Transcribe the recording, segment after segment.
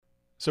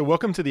So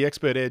welcome to the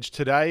Expert Edge.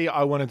 Today,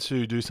 I wanted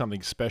to do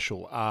something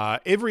special.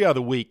 Every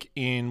other week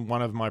in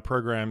one of my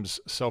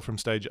programs, Sell from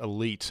Stage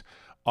Elite,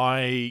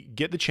 I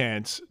get the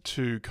chance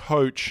to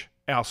coach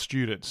our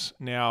students.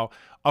 Now,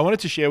 I wanted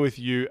to share with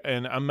you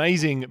an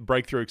amazing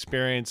breakthrough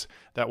experience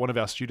that one of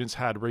our students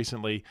had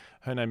recently.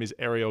 Her name is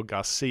Ariel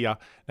Garcia.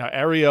 Now,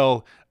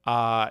 Ariel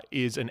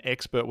is an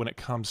expert when it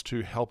comes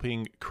to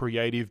helping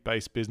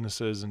creative-based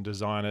businesses and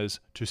designers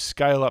to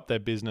scale up their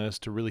business,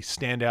 to really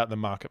stand out in the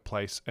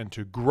marketplace, and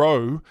to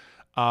grow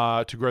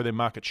their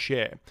market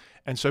share.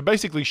 And so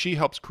basically, she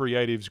helps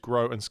creatives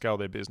grow and scale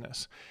their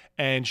business.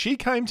 And she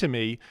came to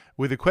me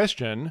with a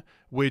question,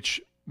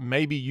 which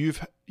maybe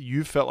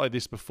you've felt like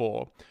this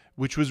before,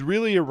 which was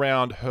really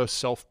around her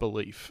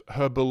self-belief,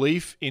 her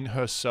belief in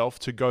herself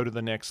to go to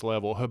the next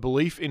level, her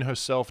belief in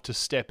herself to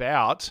step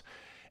out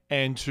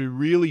and to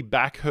really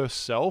back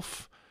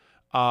herself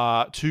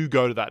to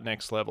go to that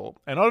next level.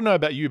 And I don't know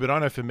about you, but I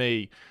know for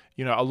me,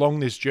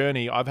 along this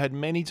journey, I've had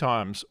many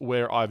times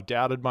where I've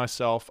doubted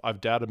myself, I've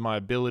doubted my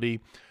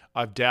ability,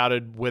 I've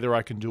doubted whether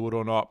I can do it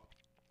or not.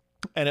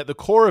 And at the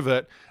core of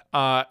it,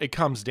 it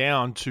comes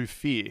down to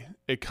fear.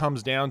 It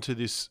comes down to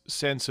this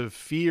sense of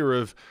fear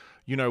of,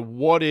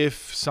 what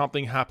if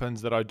something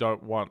happens that I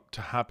don't want to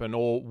happen?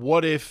 Or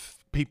what if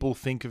people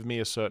think of me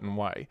a certain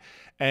way?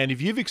 And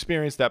if you've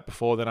experienced that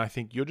before, then I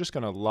think you're just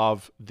going to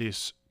love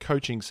this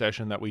coaching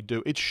session that we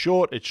do. It's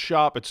short, it's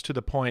sharp, it's to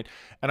the point,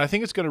 and I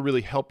think it's going to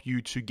really help you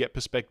to get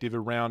perspective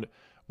around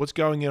what's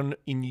going on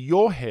in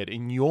your head,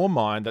 in your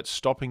mind, that's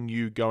stopping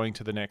you going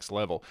to the next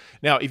level.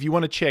 Now, if you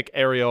want to check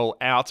Ariel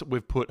out,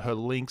 we've put her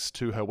links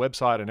to her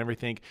website and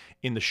everything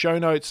in the show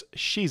notes.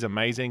 She's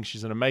amazing.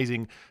 She's an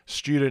amazing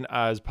student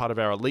as part of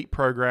our Elite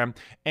program.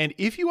 And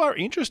if you are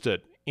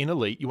interested in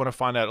Elite, you want to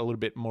find out a little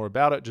bit more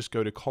about it, just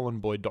go to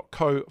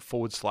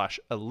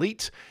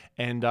colinboyd.co/elite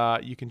and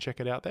you can check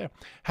it out there.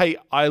 Hey,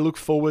 I look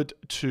forward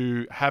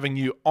to having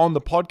you on the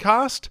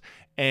podcast,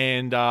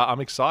 and I'm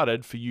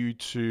excited for you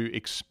to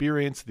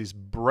experience this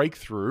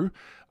breakthrough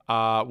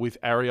with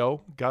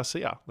Ariel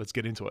Garcia. Let's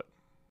get into it.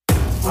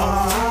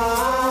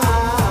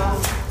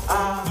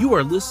 You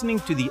are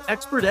listening to the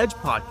Expert Edge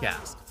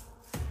podcast.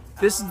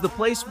 This is the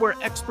place where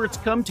experts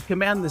come to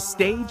command the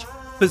stage,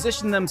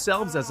 position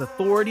themselves as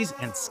authorities,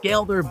 and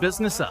scale their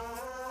business up.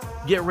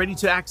 Get ready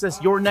to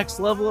access your next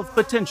level of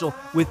potential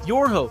with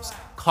your host,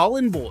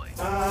 Colin Boyd.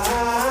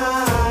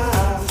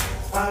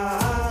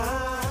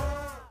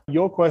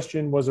 Your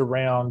question was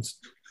around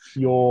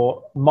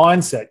your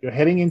mindset. You're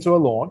heading into a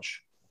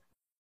launch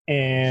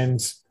and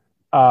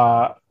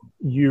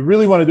you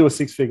really want to do a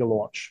six-figure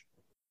launch.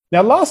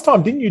 Now, last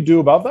time, didn't you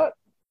do above that?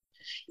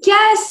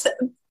 Yes,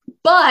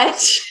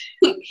 but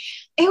it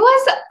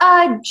was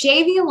a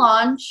JV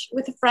launch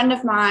with a friend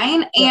of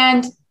mine,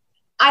 and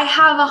I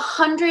have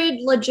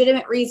 100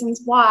 legitimate reasons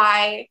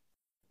why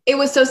it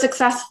was so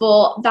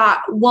successful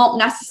that won't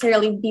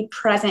necessarily be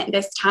present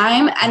this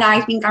time. And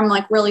I think I'm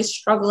really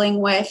struggling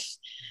with,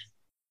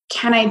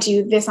 can I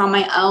do this on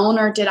my own,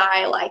 or did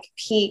I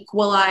peak?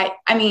 If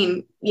that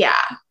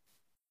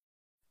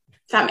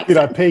makes sense. Did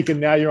I peak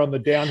and now you're on the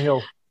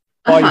downhill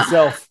by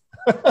yourself?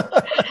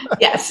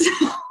 Yes.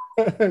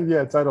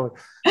 Yeah, totally.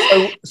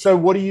 So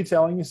what are you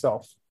telling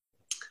yourself?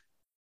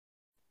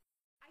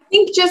 I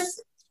think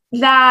just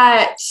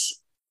that,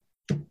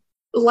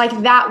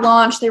 that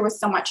launch, there was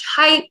so much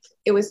hype.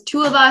 It was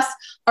two of us.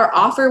 Our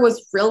offer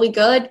was really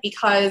good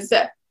because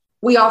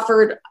we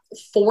offered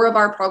 4 of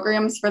our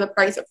programs for the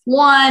price of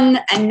 1.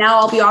 And now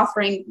I'll be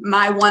offering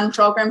my 1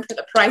 program for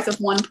the price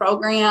of 1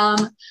 program.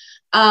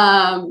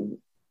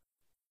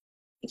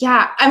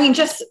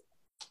 Just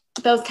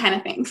those kind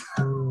of things,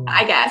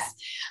 I guess.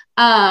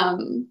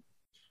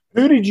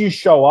 Who did you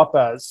show up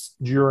as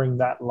during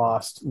that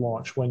last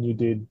launch when you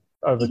did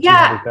over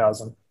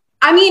 200,000?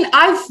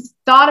 I've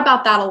thought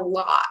about that a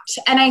lot.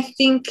 And I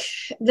think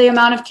the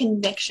amount of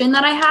conviction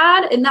that I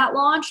had in that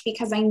launch,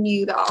 because I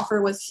knew the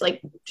offer was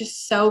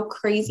just so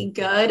crazy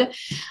good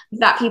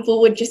that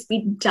people would just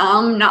be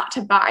dumb not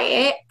to buy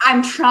it,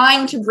 I'm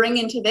trying to bring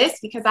into this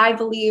because I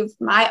believe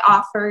my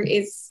offer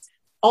is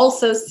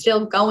also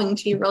still going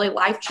to be really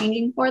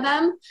life-changing for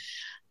them.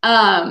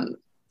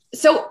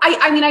 So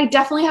I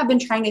definitely have been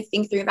trying to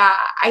think through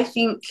that. I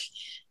think,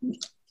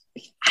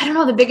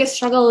 the biggest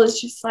struggle is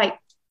just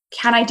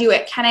can I do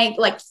it? Can I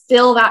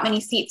fill that many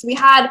seats? We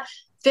had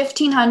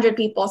 1,500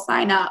 people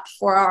sign up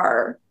for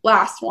our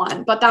last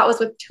one, but that was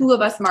with 2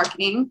 of us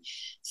marketing.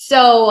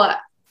 So,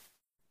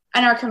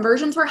 and our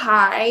conversions were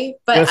high,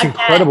 but that's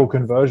incredible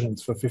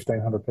conversions for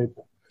 1,500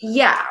 people.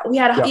 Yeah, we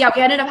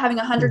ended up having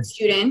 100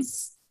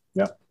 students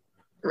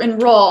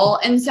enroll.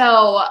 And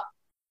so,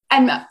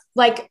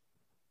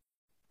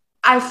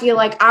 I feel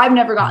I've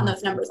never gotten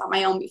those numbers on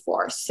my own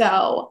before.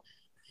 So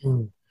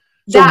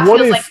that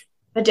feels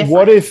the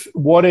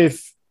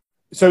difference.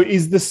 So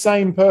is the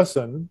same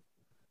person,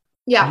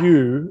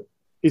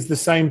 is the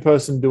same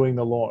person doing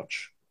the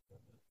launch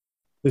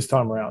this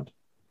time around?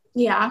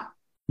 Yeah.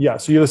 Yeah.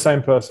 So you're the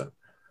same person.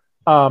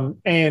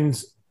 And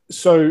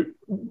so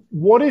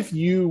what if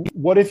you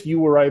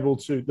were able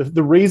to,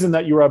 the reason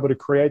that you were able to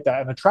create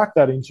that and attract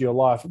that into your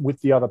life with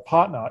the other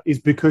partner is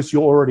because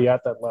you're already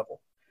at that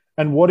level.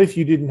 And what if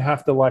you didn't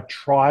have to like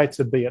try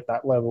to be at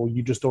that level,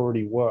 you just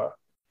already were?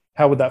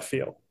 How would that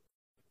feel?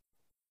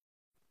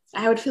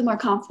 I would feel more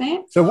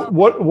confident. So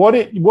what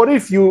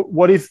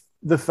if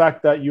the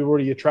fact that you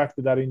already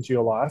attracted that into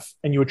your life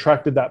and you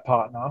attracted that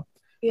partner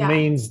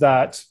means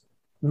that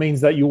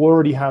you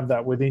already have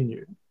that within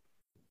you?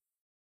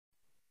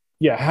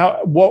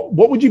 Yeah. What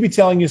would you be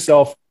telling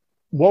yourself?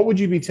 What would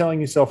you be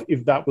telling yourself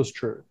if that was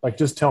true? Like,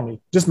 just tell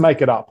me, just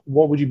make it up.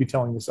 What would you be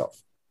telling yourself?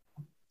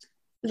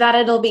 That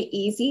it'll be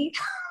easy.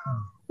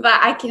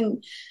 That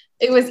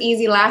it was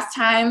easy last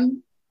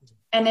time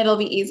and it'll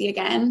be easy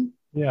again.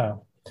 Yeah.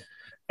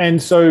 And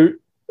so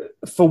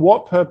for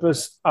what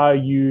purpose are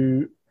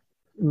you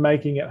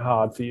making it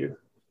hard for you?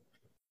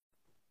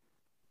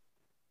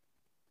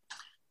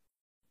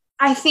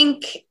 I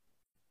think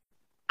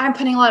I'm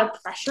putting a lot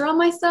of pressure on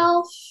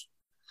myself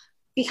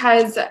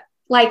because,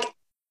 like,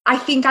 I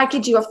think I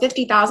could do a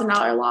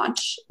 $50,000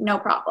 launch, no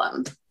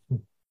problem.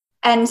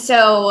 And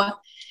so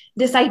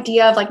this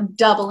idea of like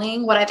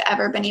doubling what I've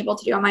ever been able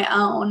to do on my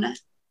own,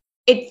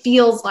 it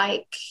feels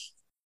like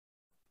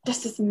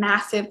just this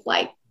massive,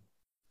 like,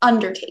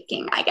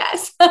 undertaking, I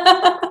guess.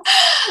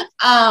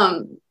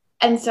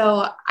 And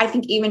so I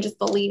think even just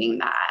believing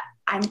that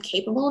I'm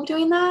capable of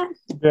doing that.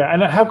 Yeah.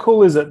 And how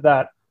cool is it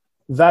that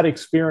that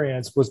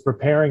experience was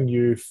preparing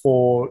you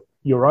for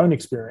your own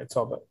experience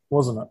of it,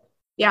 wasn't it?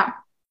 Yeah.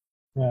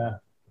 Yeah.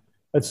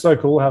 It's so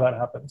cool how that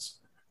happens.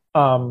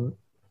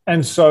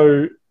 And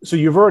so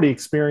you've already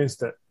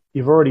experienced it.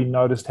 You've already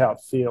noticed how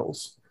it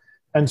feels.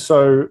 And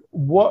so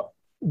what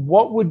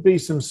would be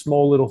some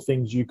small little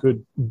things you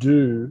could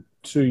do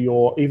to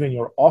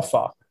your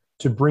offer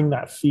to bring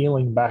that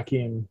feeling back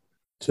in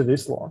to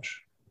this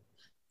launch?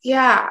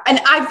 Yeah. And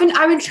I've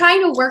been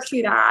trying to work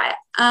through that.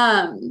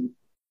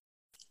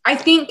 I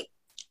think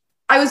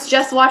I was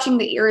just watching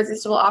the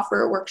Irresistible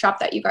Offer workshop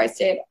that you guys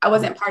did. I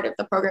wasn't part of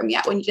the program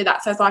yet when you did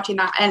that, so I was watching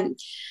that. And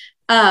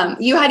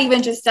you had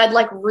even just said,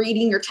 like,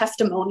 reading your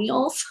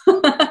testimonials.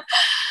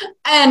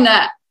 And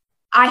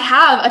I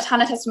have a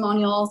ton of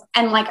testimonials.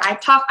 And, like, I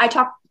talk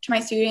to my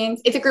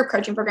students. It's a group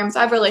coaching program, so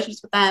I have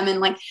relationships with them.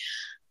 And, like,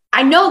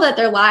 I know that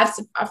their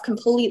lives have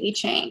completely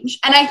changed.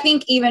 And I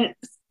think even,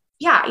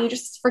 you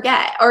just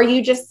forget, or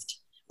you just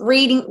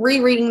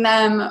rereading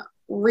them,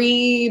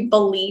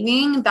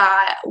 re-believing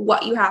that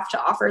what you have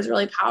to offer is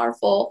really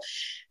powerful.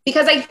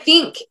 Because I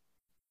think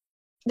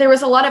there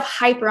was a lot of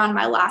hype around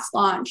my last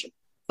launch,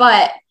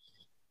 but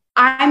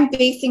I'm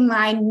basing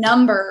my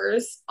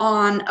numbers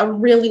on a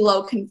really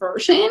low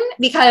conversion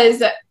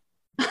because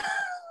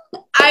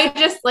I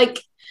just, like,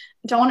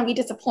 don't want to be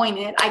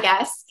disappointed, I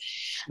guess.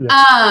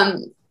 Yeah.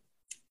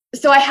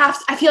 So I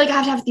feel like I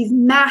have to have these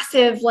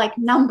massive, like,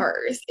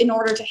 numbers in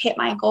order to hit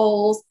my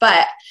goals.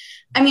 But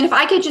I mean, if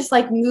I could just,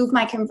 like, move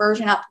my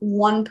conversion up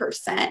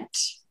 1%,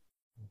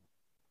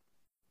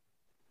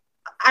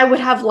 I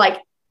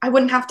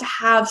wouldn't have to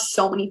have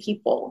so many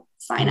people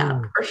sign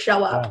up or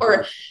show up.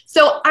 Or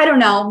so I don't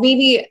know,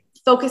 maybe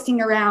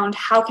focusing around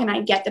how can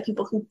I get the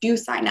people who do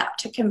sign up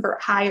to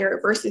convert higher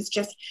versus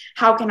just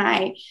how can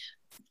I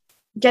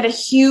get a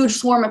huge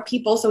swarm of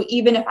people so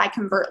even if I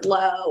convert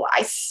low,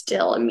 I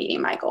still am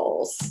meeting my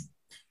goals.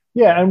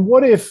 Yeah. And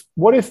what if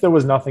there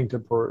was nothing to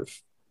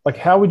prove? Like,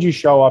 how would you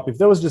show up if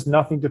there was just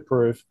nothing to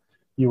prove?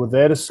 You were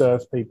there to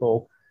serve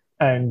people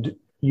and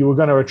you were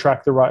going to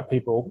attract the right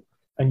people,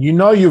 and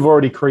you've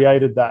already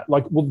created that.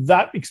 Like, well,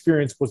 that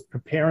experience was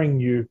preparing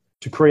you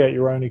to create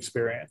your own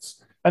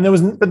experience, and there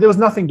was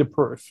nothing to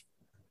prove.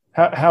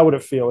 How would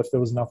it feel if there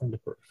was nothing to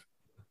prove?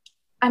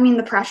 I mean,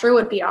 the pressure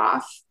would be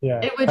off. Yeah.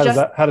 It would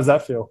how does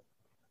that feel?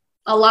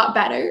 A lot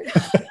better.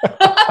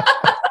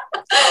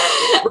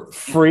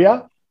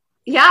 Freer?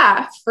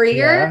 Yeah,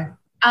 freer.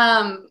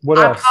 Yeah. What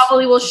else? I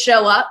probably will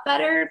show up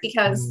better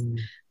because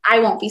I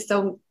won't be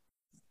so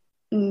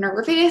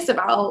nervous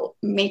about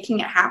making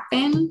it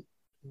happen.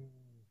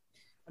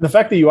 And the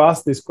fact that you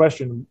asked this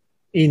question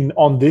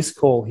on this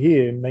call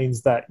here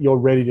means that you're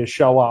ready to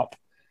show up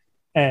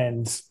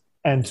and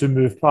to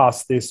move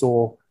past this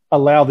or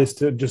allow this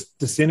to just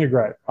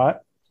disintegrate, right?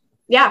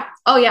 Yeah.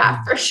 Oh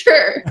yeah, for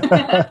sure.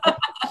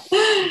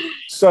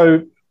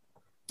 So,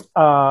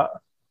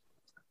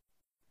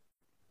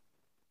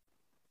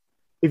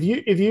 if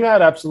you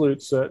had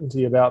absolute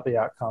certainty about the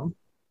outcome,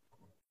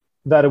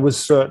 that it was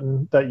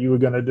certain that you were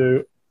going to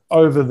do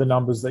over the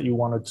numbers that you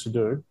wanted to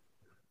do,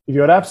 if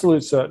you had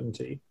absolute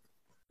certainty,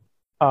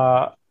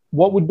 what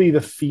would be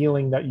the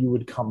feeling that you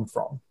would come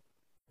from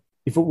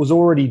if it was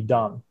already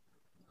done?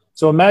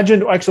 So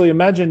imagine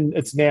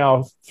it's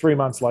now 3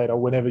 months later,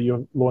 whenever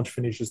your launch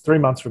finishes, 3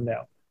 months from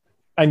now,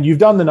 and you've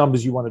done the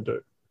numbers you want to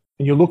do,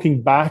 and you're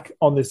looking back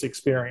on this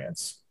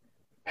experience.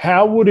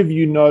 How would have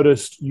you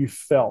noticed you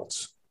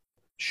felt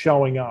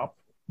showing up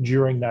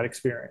during that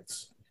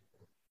experience?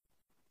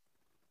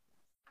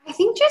 I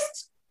think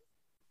just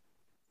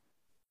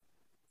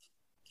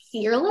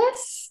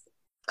fearless,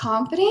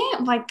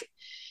 confident, like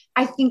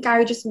I think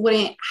I just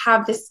wouldn't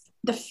have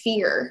the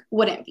fear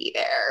wouldn't be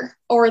there,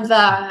 or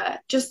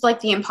just like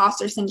the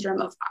imposter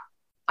syndrome of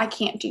I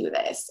can't do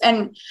this.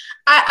 And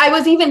I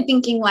was even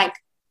thinking, like,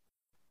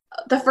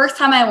 the first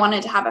time I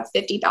wanted to have a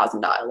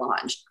 $50,000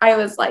 launch, I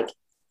was like,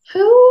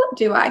 who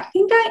do I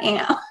think I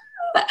am?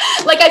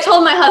 Like, I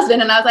told my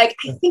husband, and I was like,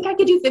 I think I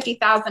could do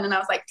 50,000. And I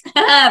was like,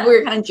 we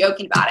were kind of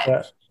joking about it.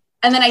 Yeah.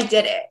 And then I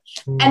did it.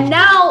 And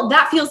now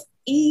that feels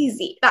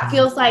easy. That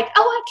feels like,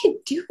 oh, I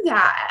could do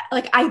that.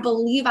 Like, I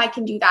believe I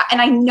can do that.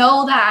 And I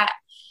know that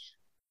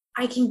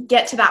I can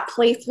get to that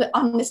place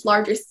on this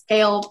larger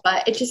scale,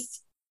 but it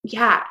just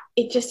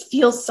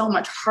feels so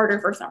much harder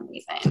for some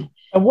reason.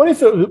 And what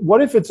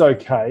if it's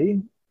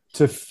okay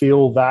to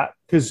feel that,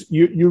 because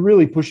you're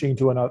really pushing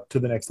to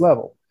the next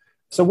level?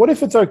 So what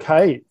if it's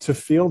okay to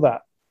feel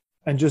that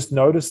and just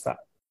notice that?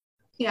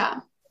 Yeah.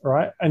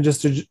 Right. And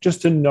just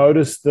to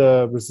notice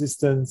the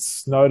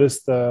resistance,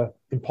 notice the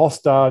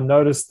imposter,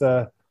 notice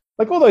all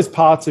those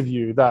parts of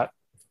you that,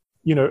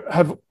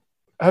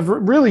 have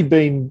really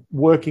been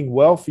working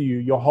well for you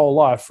your whole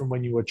life, from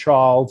when you were a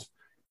child,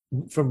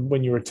 from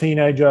when you were a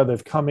teenager.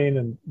 They've come in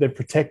and they've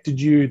protected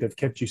you, they've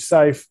kept you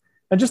safe,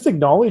 and just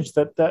acknowledge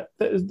that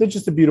they're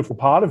just a beautiful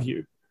part of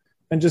you,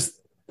 and just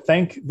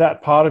thank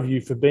that part of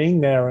you for being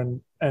there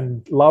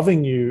and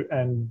loving you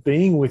and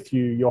being with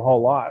you your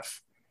whole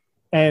life,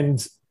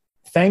 and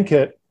thank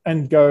it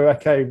and go,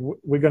 okay,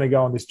 we're going to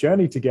go on this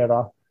journey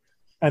together,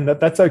 and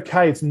that's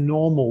okay. It's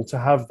normal to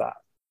have that.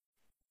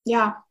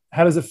 Yeah.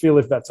 How does it feel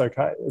if that's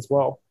okay as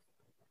well?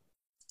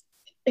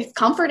 It's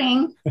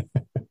comforting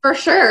for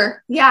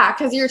sure. Yeah.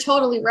 Cause you're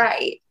totally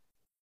right.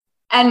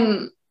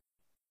 And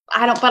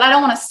I don't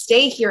want to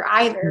stay here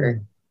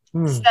either.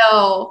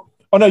 So.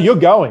 Oh no, you're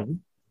going.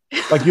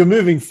 Like, you're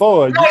moving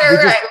forward.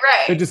 Right.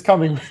 They're just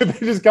coming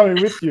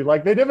with you.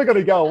 Like, they're never going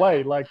to go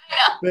away. Like,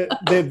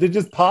 they're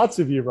just parts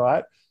of you,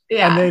 right?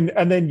 Yeah.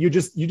 And then you're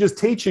just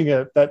teaching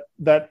it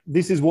that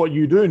this is what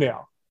you do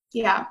now.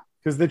 Yeah.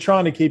 Because they're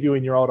trying to keep you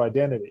in your old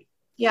identity.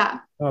 Yeah.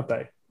 Aren't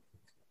they?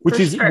 Which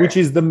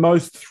is the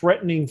most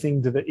threatening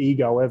thing to the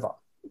ego ever.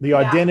 The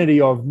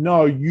identity of,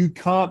 no, you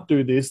can't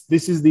do this.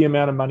 This is the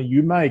amount of money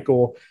you make,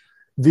 or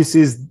this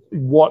is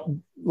what,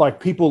 like,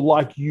 people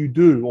like you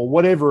do, or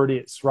whatever it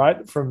is,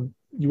 right? From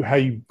you, how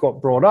you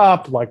got brought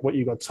up, like what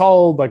you got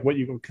told, like what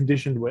you got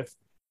conditioned with.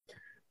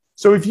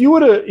 So if you were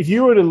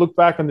to look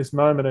back on this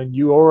moment and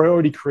you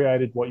already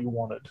created what you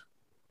wanted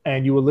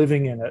and you were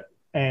living in it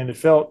and it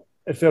felt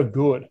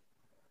good,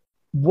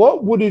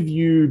 what would have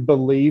you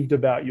believed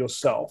about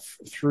yourself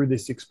through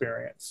this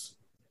experience?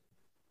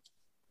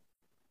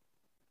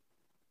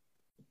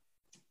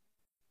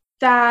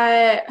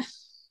 That,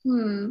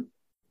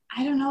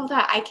 I don't know,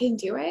 that I can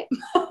do it,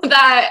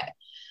 that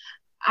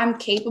I'm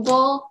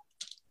capable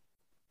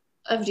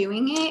of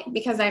doing it,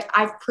 because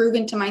I've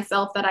proven to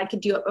myself that I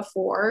could do it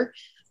before.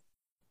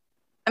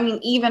 I mean,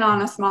 even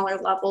on a smaller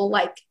level,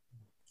 like,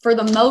 for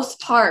the most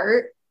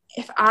part,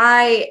 if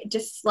I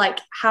just like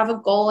have a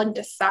goal and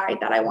decide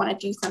that I want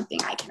to do something,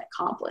 I can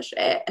accomplish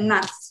it. And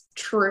that's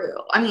true.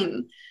 I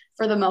mean,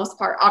 for the most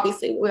part,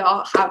 obviously we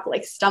all have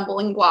like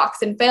stumbling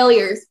blocks and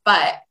failures,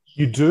 but.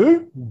 You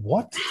do?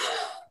 What?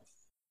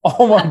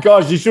 Oh my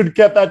gosh, you should have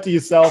kept that to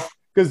yourself,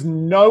 because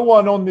no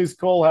one on this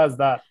call has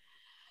that.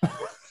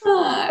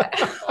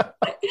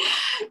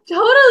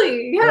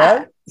 Totally. Yeah.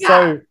 Right?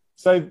 Yeah.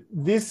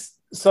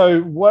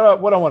 So what I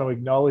want to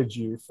acknowledge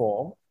you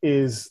for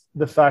is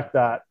the fact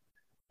that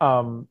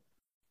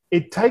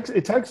it takes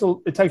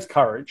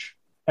courage,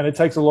 and it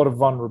takes a lot of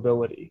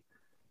vulnerability,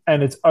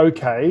 and it's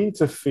okay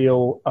to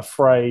feel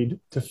afraid,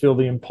 to feel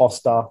the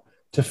imposter,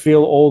 to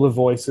feel all the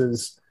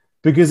voices,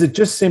 because it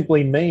just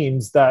simply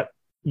means that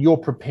you're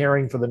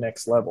preparing for the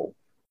next level.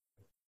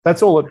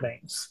 That's all it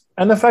means.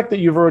 And the fact that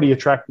you've already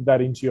attracted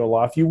that into your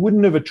life, you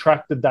wouldn't have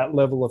attracted that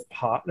level of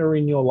partner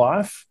in your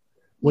life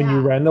when you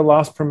ran the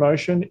last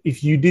promotion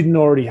if you didn't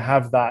already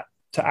have that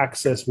to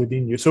access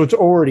within you. So it's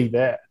already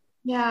there.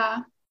 Yeah.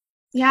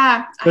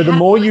 Yeah. So the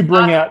more you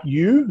bring out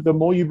you, the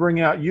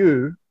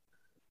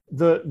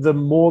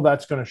more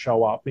that's going to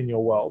show up in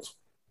your world.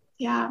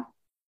 Yeah.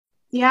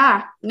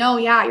 Yeah. No,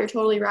 yeah, you're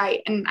totally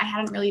right. And I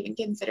hadn't really even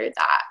considered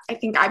that. I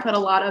think I put a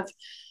lot of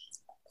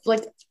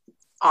like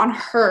on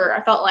her.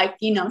 I felt like,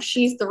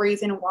 she's the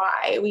reason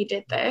why we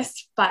did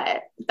this,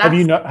 but have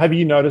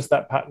you noticed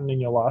that pattern in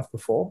your life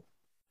before?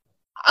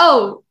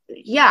 Oh,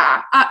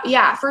 yeah.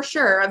 Yeah, for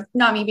sure.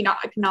 Maybe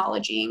not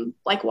acknowledging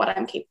like what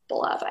I'm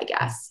capable of, I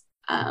guess.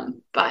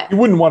 But you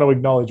wouldn't want to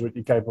acknowledge what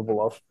you're capable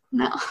of.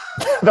 No.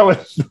 that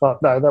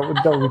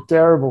would be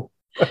terrible.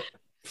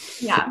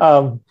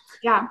 Yeah.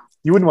 Yeah.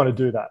 You wouldn't want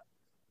to do that.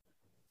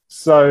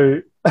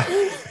 So,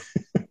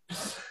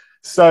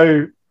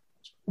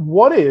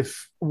 what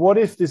if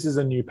this is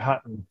a new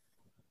pattern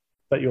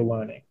that you're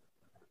learning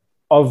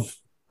of,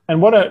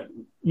 and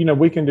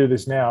we can do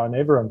this now, and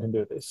everyone can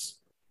do this,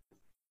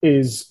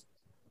 is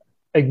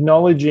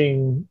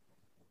acknowledging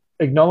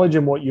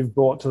what you've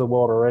brought to the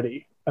world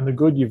already, and the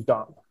good you've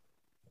done,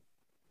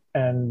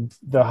 and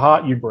the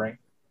heart you bring,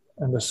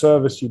 and the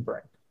service you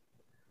bring,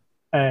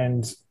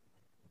 and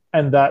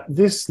and that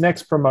this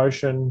next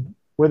promotion,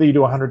 whether you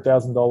do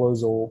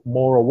 $100,000 or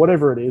more or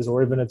whatever it is,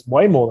 or even it's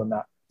way more than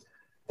that,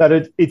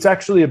 it's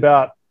actually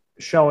about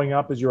showing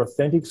up as your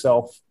authentic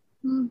self,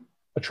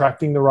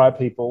 attracting the right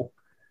people,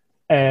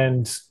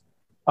 and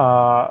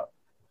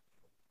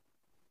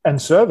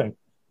serving.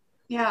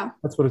 Yeah.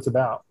 That's what it's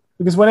about.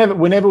 Because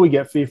whenever we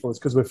get fearful, it's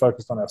because we're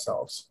focused on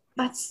ourselves.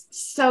 That's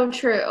so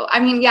true. I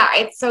mean, yeah,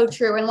 it's so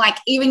true. And like,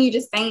 even you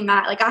just saying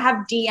that, like I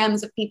have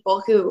DMs of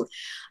people who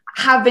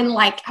have been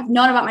like, have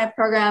known about my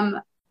program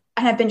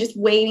and have been just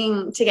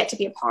waiting to get to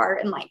be a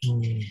part. And like,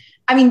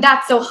 I mean,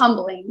 that's so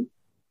humbling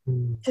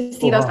to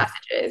see those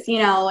messages, you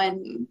know?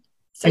 And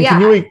so, and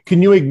yeah.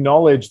 Can you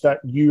acknowledge that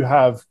you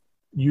have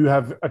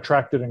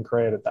attracted and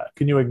created that?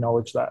 Can you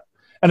acknowledge that?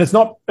 And it's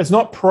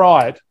not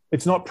pride.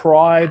 It's not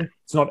pride.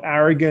 It's not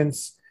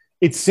arrogance.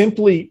 It's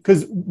simply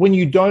because when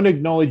you don't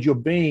acknowledge your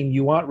being,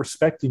 you aren't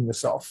respecting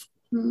yourself.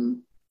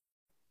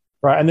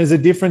 Right. And there's a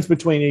difference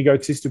between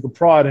egotistical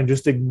pride and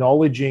just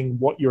acknowledging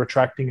what you're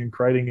attracting and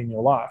creating in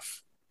your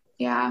life.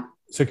 Yeah.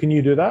 So can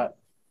you do that?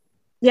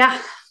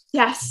 Yeah.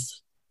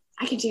 Yes.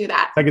 I could do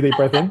that. Take a deep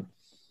breath in.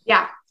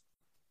 Yeah.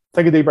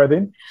 Take a deep breath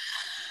in.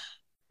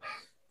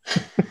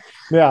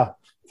 Yeah.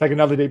 Take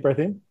another deep breath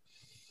in.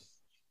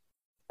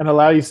 And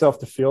allow yourself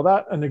to feel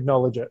that and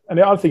acknowledge it.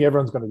 And I think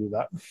everyone's going to do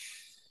that.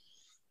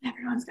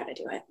 Everyone's got to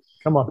do it.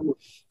 Come on.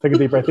 Take a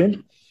deep breath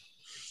in.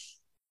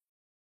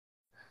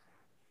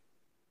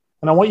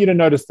 And I want you to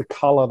notice the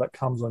color that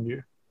comes on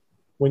you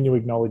when you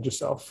acknowledge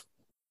yourself.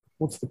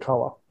 What's the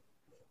color?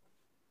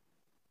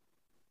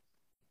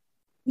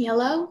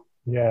 Yellow.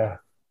 Yeah.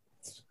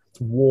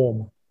 It's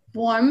warm.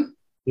 Warm.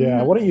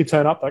 Yeah. Why don't you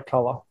turn up that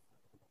color?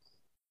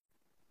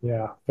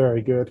 Yeah.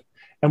 Very good.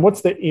 And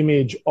what's the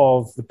image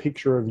of the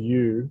picture of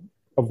you,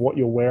 of what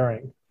you're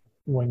wearing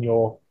when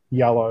you're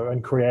yellow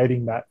and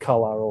creating that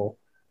color or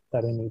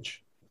that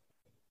image?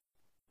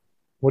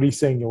 What are you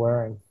seeing you're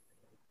wearing?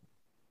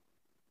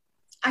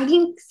 I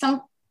think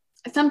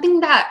something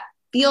that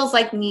feels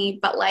like me,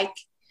 but like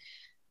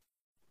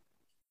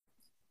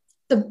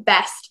the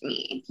best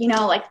me, you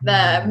know, like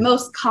the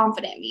most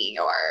confident me,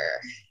 or,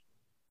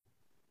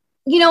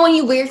 you know, when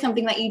you wear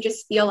something that you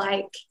just feel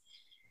like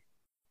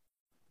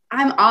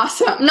I'm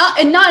awesome, not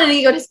in an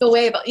egotistical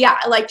way, but yeah,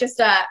 like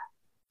just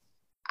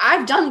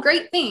I've done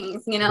great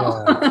things, you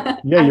know?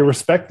 Yeah, you're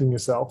respecting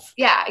yourself.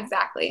 Yeah,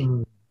 exactly.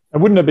 And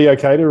wouldn't it be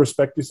okay to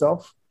respect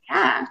yourself?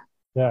 Yeah.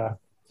 Yeah.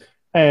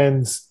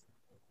 And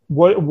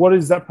what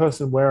is that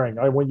person wearing?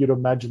 I want you to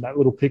imagine that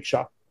little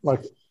picture.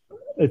 Like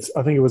I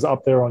think it was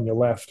up there on your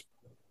left.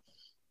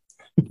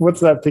 What's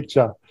that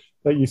picture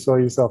that you saw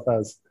yourself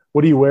as?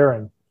 What are you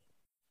wearing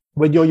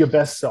when you're your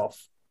best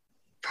self?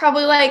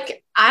 Probably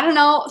like, I don't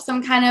know,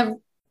 some kind of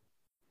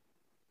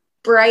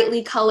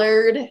brightly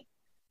colored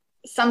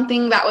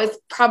something that was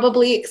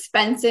probably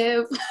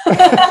expensive.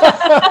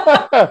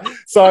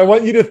 So I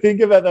want you to think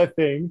about that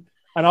thing,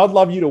 and I'd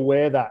love you to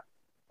wear that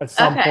at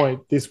some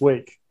point this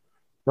week,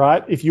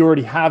 right? If you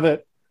already have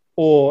it,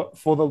 or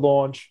for the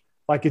launch,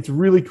 like it's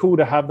really cool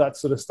to have that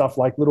sort of stuff,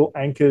 like little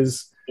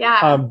anchors.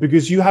 Yeah.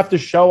 Because you have to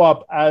show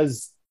up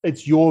as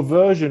it's your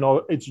version,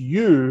 or it's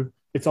you.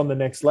 It's on the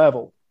next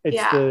level.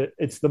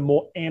 It's the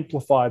more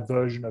amplified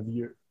version of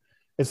you.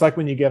 It's like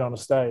when you get on a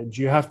stage,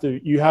 you have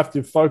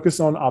to focus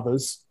on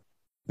others,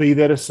 be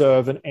there to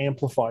serve, and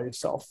amplify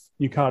yourself.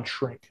 You can't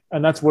shrink.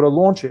 And that's what a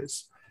launch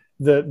is.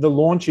 The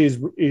launch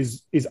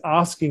is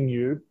asking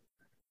you,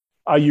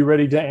 are you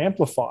ready to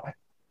amplify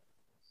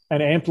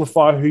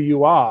who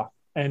you are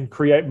and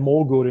create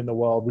more good in the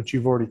world, which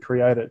you've already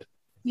created?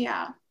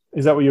 Yeah.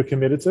 Is that what you're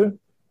committed to?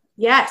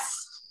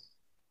 Yes.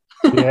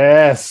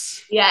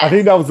 Yes. Yes. I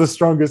think that was the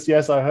strongest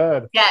yes I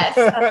heard. Yes,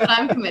 that's what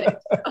I'm committed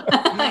to.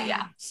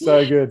 Yeah.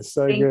 So good.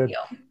 So Thank good. you.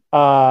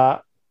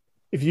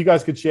 If you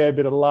guys could share a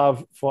bit of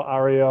love for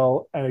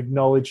Ariel and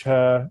acknowledge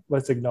her,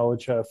 let's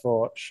acknowledge her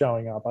for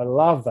showing up. I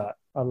love that.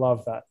 I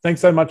love that.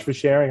 Thanks so much for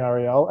sharing,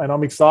 Ariel. And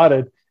I'm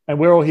excited. And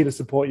we're all here to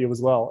support you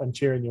as well and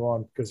cheering you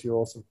on because you're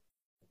awesome.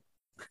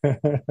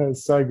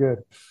 So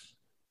good.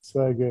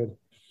 So good.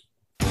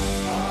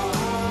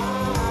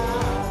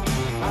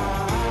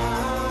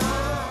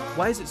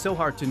 Why is it so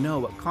hard to know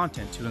what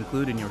content to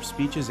include in your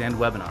speeches and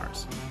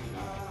webinars?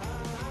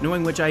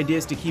 Knowing which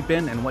ideas to keep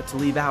in and what to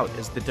leave out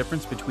is the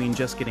difference between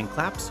just getting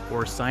claps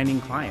or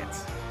signing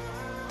clients.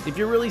 If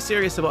you're really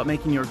serious about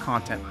making your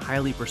content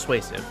highly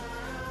persuasive,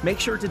 make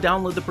sure to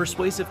download the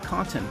Persuasive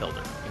Content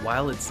Builder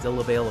while it's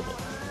still available.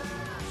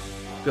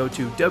 Go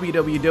to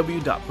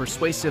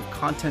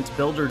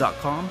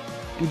www.persuasivecontentbuilder.com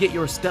and get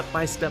your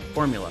step-by-step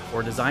formula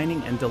for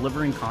designing and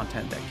delivering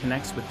content that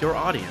connects with your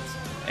audience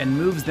and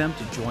moves them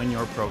to join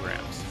your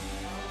programs.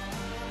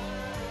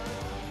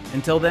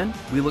 Until then,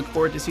 we look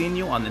forward to seeing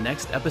you on the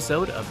next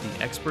episode of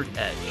The Expert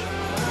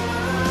Edge.